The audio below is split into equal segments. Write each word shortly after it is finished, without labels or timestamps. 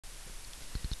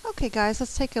Okay guys,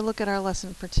 let's take a look at our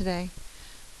lesson for today.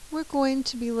 We're going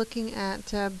to be looking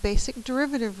at basic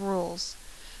derivative rules.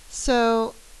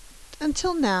 So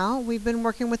until now we've been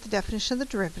working with the definition of the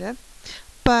derivative,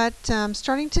 but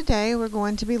starting today we're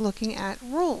going to be looking at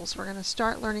rules. We're going to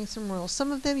start learning some rules.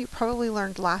 Some of them you probably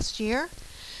learned last year.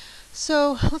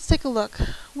 So let's take a look.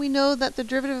 We know that the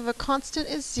derivative of a constant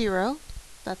is 0.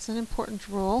 That's an important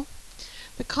rule.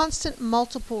 The constant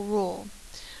multiple rule.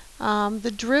 The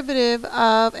derivative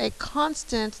of a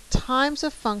constant times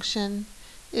a function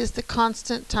is the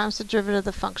constant times the derivative of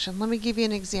the function. Let me give you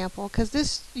an example because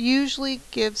this usually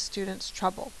gives students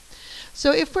trouble.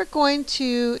 So if we're going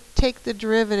to take the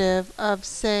derivative of,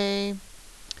 say,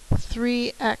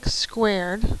 3x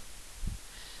squared,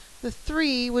 the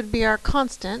 3 would be our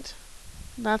constant.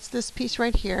 That's this piece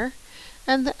right here.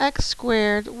 And the x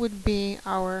squared would be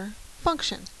our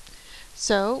function.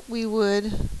 So we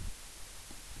would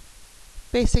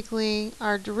basically,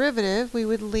 our derivative, we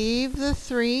would leave the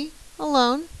 3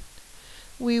 alone.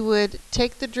 We would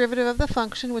take the derivative of the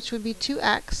function, which would be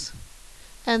 2x,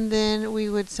 and then we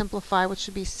would simplify, which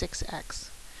would be 6x.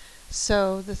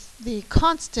 So the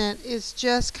constant is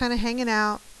just kind of hanging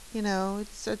out. You know,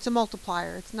 it's a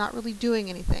multiplier. It's not really doing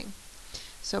anything.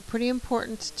 So pretty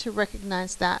important to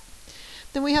recognize that.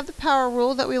 Then we have the power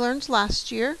rule that we learned last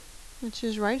year, which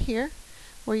is right here,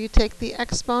 where you take the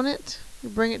exponent, you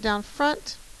bring it down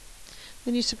front,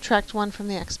 then you subtract 1 from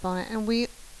the exponent. And we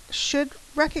should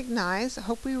recognize, I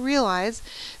hope we realize,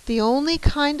 the only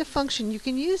kind of function you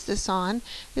can use this on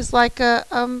is like a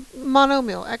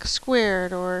monomial, x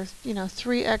squared, or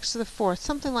 3x to the fourth,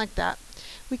 something like that.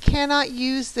 We cannot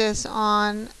use this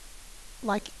on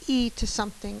like e to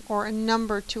something or a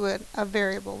number to a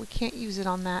variable. We can't use it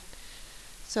on that.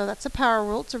 So that's a power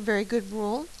rule. It's a very good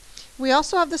rule. We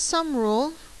also have the sum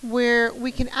rule, where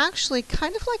we can actually,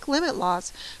 kind of like limit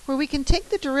laws, where we can take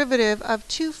the derivative of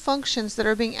two functions that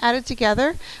are being added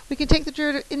together. We can take the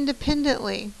derivative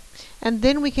independently, and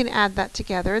then we can add that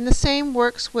together. And the same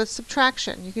works with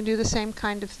subtraction. You can do the same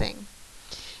kind of thing.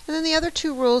 And then the other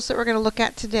two rules that we're going to look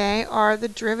at today are the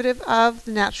derivative of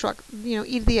the natural,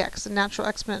 e to the x, the natural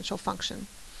exponential function.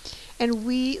 And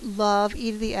we love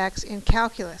e to the x in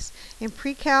calculus. In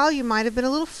pre-cal, you might have been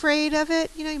a little afraid of it.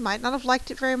 You might not have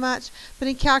liked it very much. But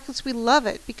in calculus, we love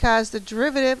it because the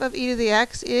derivative of e to the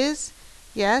x is,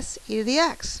 yes, e to the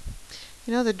x.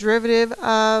 The derivative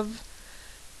of,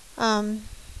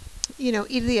 e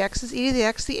to the x is e to the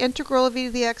x. The integral of e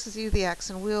to the x is e to the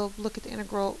x. And we'll look at the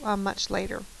integral much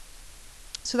later.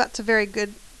 So that's a very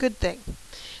good thing.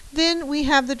 Then we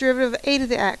have the derivative of a to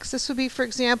the x. This would be, for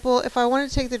example, if I wanted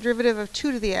to take the derivative of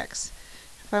 2 to the x.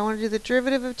 If I want to do the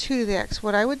derivative of 2 to the x,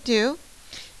 what I would do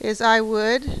is I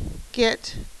would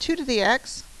get 2 to the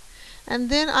x, and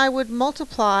then I would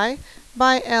multiply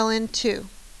by ln 2.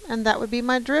 And that would be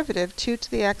my derivative, 2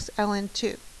 to the x ln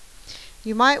 2.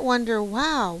 You might wonder,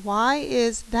 wow, why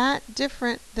is that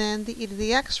different than the e to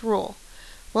the x rule?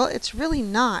 Well, it's really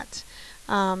not.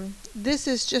 This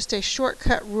is just a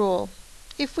shortcut rule.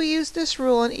 If we use this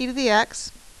rule in e to the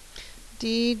x,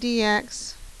 d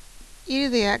dx, e to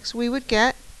the x, we would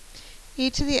get e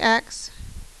to the x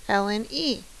ln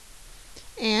e.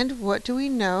 And what do we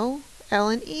know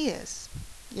ln e is?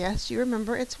 Yes, you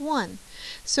remember it's 1.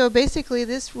 So basically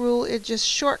this rule, it just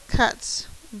shortcuts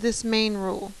this main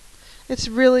rule. It's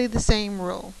really the same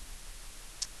rule.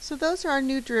 So those are our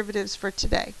new derivatives for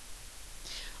today.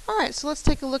 Alright, so let's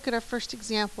take a look at our first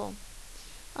example.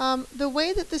 The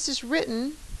way that this is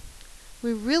written,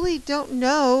 we really don't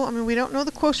know. We don't know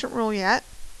the quotient rule yet.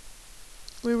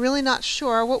 We're really not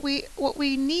sure. What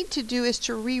we need to do is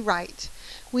to rewrite.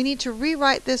 We need to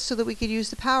rewrite this so that we could use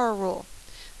the power rule.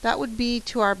 That would be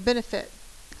to our benefit.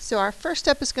 So our first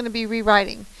step is going to be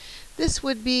rewriting. This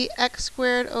would be x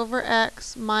squared over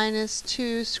x minus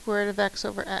 2 squared of x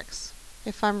over x,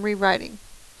 if I'm rewriting.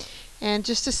 And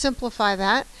just to simplify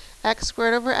that, x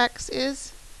squared over x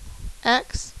is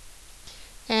x,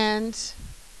 and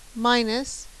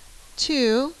minus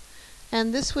 2,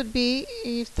 and this would be,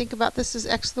 you think about this as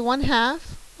x to the 1/2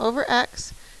 over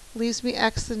x, leaves me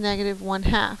x to the negative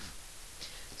 1/2.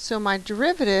 So my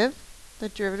derivative, the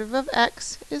derivative of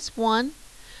x is 1,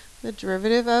 the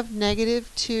derivative of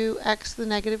negative 2x to the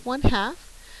negative 1/2.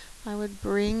 I would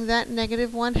bring that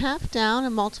negative 1/2 down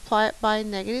and multiply it by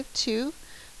negative 2,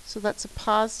 so that's a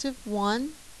positive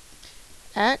 1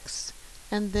 x,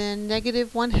 and then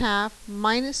negative 1/2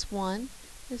 minus 1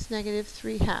 is negative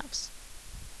 3/2.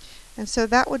 And so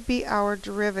that would be our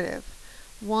derivative,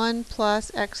 1 plus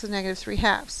x to the negative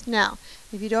 3/2. Now,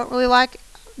 if you don't really like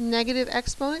negative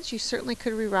exponents, you certainly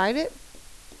could rewrite it.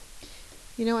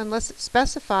 You know, unless it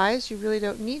specifies, you really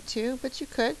don't need to, but you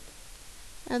could.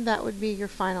 And that would be your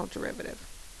final derivative.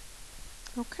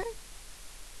 Okay?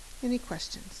 Any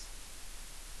questions?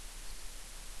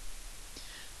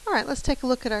 All right, let's take a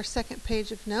look at our second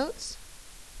page of notes.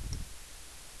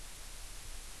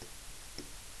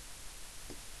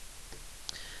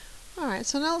 All right,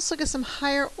 so now let's look at some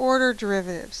higher order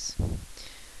derivatives.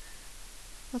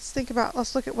 Let's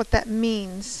look at what that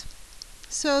means.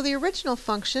 So the original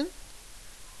function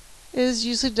is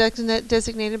usually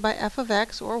designated by f of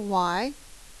x or y.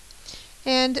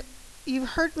 And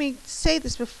you've heard me say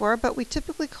this before, but we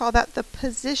typically call that the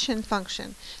position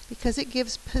function because it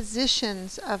gives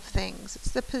positions of things.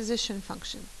 It's the position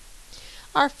function.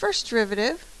 Our first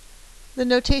derivative, the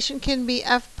notation can be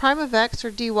f prime of x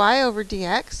or dy over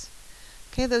dx.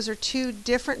 Okay, those are two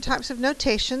different types of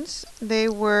notations. They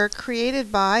were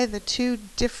created by the two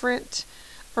different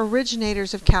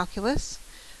originators of calculus.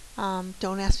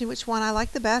 Don't ask me which one I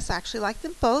like the best. I actually like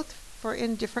them both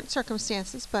in different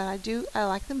circumstances, but I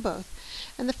like them both.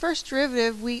 And the first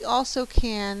derivative, we also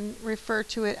can refer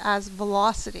to it as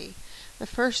velocity. The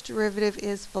first derivative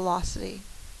is velocity.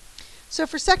 So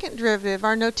for second derivative,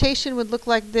 our notation would look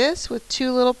like this with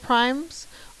two little primes,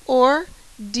 or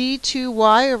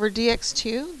d2y over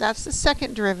dx2. That's the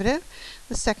second derivative.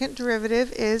 The second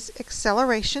derivative is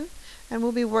acceleration, and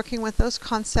we'll be working with those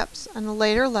concepts in a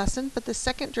later lesson, but the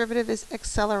second derivative is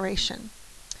acceleration.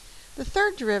 The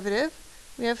third derivative,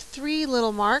 we have three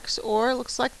little marks, or it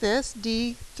looks like this,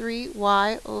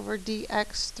 d3y over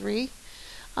dx3.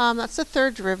 That's the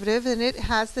third derivative, and it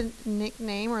has the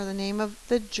nickname or the name of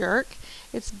the jerk.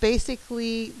 It's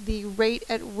basically the rate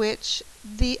at which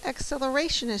the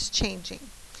acceleration is changing.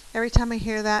 Every time I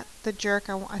hear that, the jerk,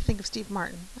 I think of Steve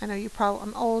Martin. I know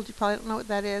I'm old, you probably don't know what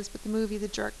that is, but the movie The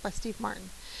Jerk by Steve Martin.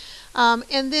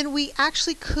 And then we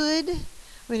actually could,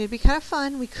 it'd be kind of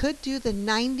fun, we could do the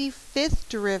 95th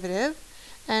derivative,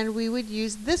 and we would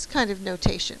use this kind of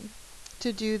notation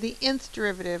to do the nth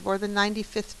derivative or the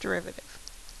 95th derivative.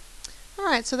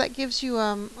 Alright, so that gives you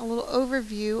a little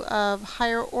overview of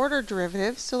higher order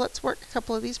derivatives. So let's work a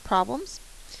couple of these problems.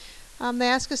 They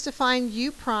ask us to find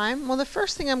u prime. Well, the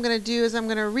first thing I'm going to do is I'm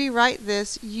going to rewrite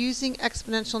this using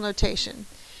exponential notation.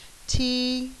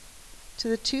 T to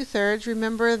the 2/3.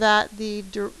 Remember that the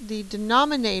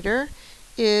denominator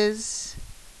is,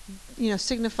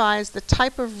 signifies the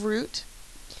type of root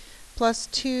plus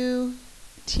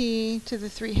 2t to the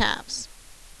 3/2.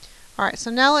 Alright, so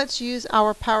now let's use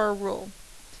our power rule.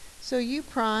 So u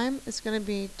prime is going to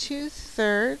be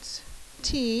 2/3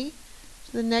 t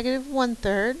to the negative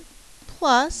 1/3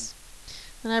 plus,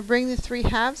 and I bring the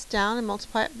 3/2 down and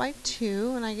multiply it by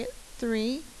 2, and I get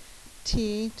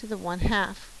 3t to the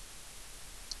 1/2.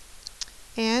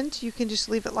 And you can just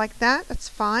leave it like that. That's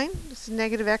fine. It's a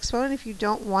negative exponent if you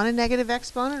don't want a negative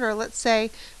exponent, or let's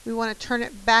say we want to turn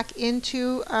it back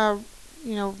into a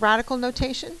radical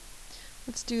notation.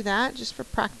 Let's do that just for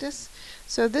practice.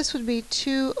 So this would be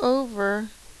 2 over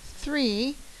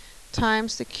 3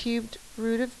 times the cubed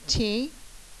root of t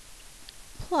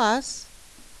plus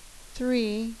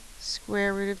 3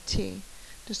 square root of t.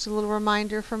 Just a little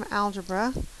reminder from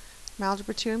algebra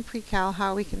 2 and pre-cal,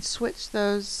 how we can switch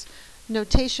those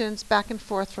notations back and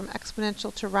forth from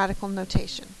exponential to radical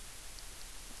notation.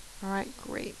 Alright,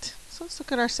 great. So let's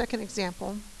look at our second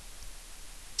example.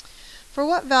 For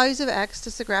what values of x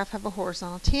does the graph have a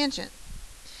horizontal tangent?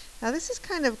 Now this is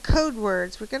kind of code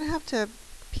words. We're going to have to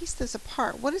piece this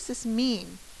apart. What does this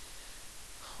mean?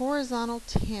 Horizontal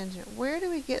tangent. Where do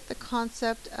we get the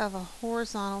concept of a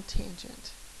horizontal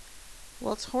tangent?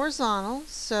 Well, it's horizontal,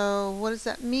 so what does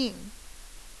that mean?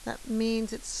 That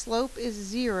means its slope is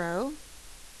 0.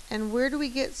 And where do we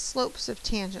get slopes of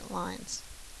tangent lines?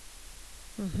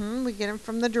 We get them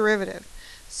from the derivative.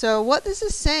 So what this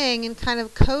is saying in kind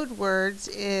of code words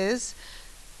is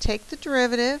take the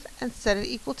derivative and set it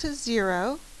equal to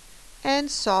 0 and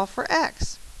solve for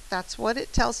x. That's what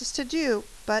it tells us to do,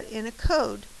 but in a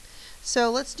code.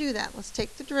 So let's do that. Let's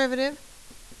take the derivative.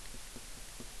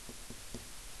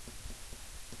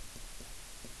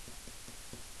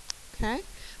 Okay,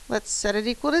 let's set it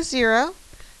equal to 0.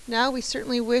 Now we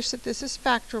certainly wish that this is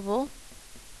factorable.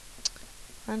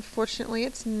 Unfortunately,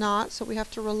 it's not, so we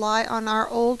have to rely on our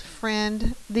old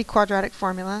friend, the quadratic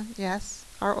formula. Yes,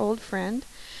 our old friend.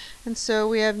 And so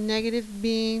we have negative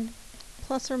b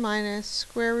plus or minus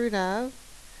square root of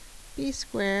b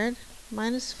squared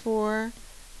minus 4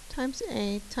 times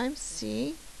a times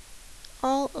c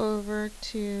all over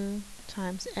 2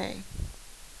 times a.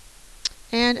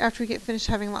 And after we get finished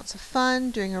having lots of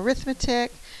fun doing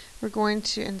arithmetic, we're going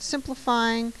to, and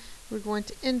simplifying, we're going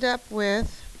to end up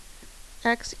with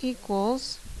x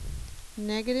equals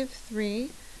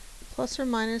 -3 plus or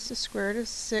minus the square root of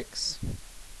 6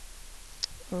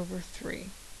 over 3.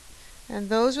 And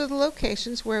those are the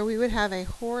locations where we would have a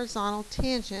horizontal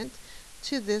tangent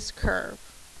to this curve.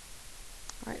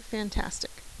 All right,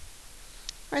 fantastic.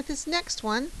 All right, this next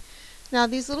one. Now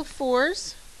these little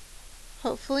 4's,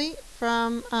 hopefully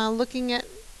from looking at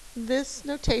this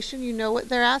notation, you know what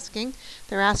they're asking.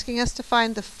 They're asking us to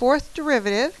find the fourth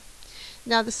derivative.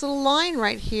 Now this little line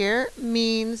right here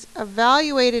means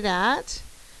evaluated at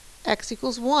x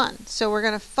equals 1. So we're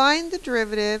going to find the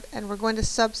derivative and we're going to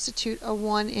substitute a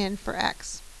 1 in for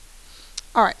x.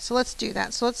 Alright, so let's do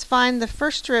that. So let's find the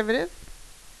first derivative.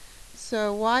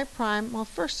 So y prime, well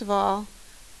first of all,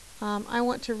 I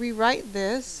want to rewrite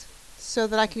this so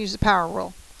that I can use the power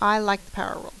rule. I like the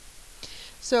power rule.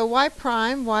 So y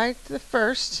prime, y to the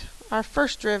first, our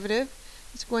first derivative,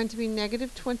 is going to be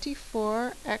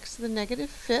 -24 x to the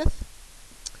 -5th.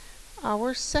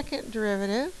 Our second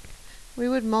derivative, we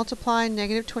would multiply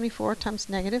 -24 times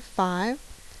 -5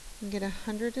 and get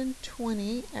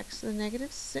 120 x to the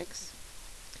 -6th.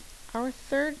 Our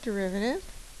third derivative,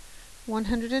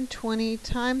 120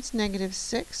 times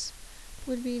 -6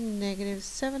 would be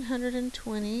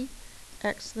 -720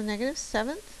 x to the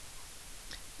 -7th.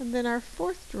 And then our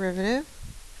fourth derivative,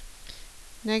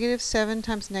 -7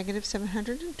 times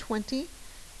 -720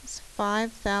 is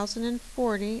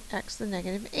 5,040 x to the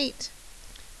 -8.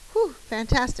 Whew,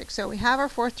 fantastic. So we have our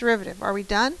fourth derivative. Are we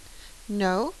done?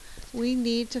 No. We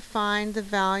need to find the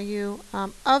value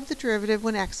of the derivative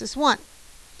when x is 1.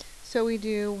 So we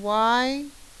do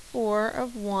y4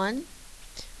 of 1.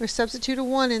 We substitute a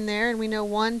 1 in there, and we know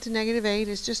 1 to -8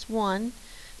 is just 1.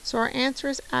 So our answer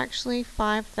is actually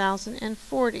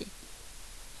 5,040.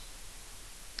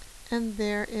 And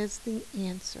there is the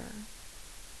answer.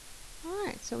 All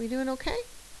right, so we doing okay?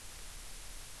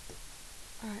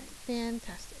 All right,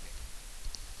 fantastic.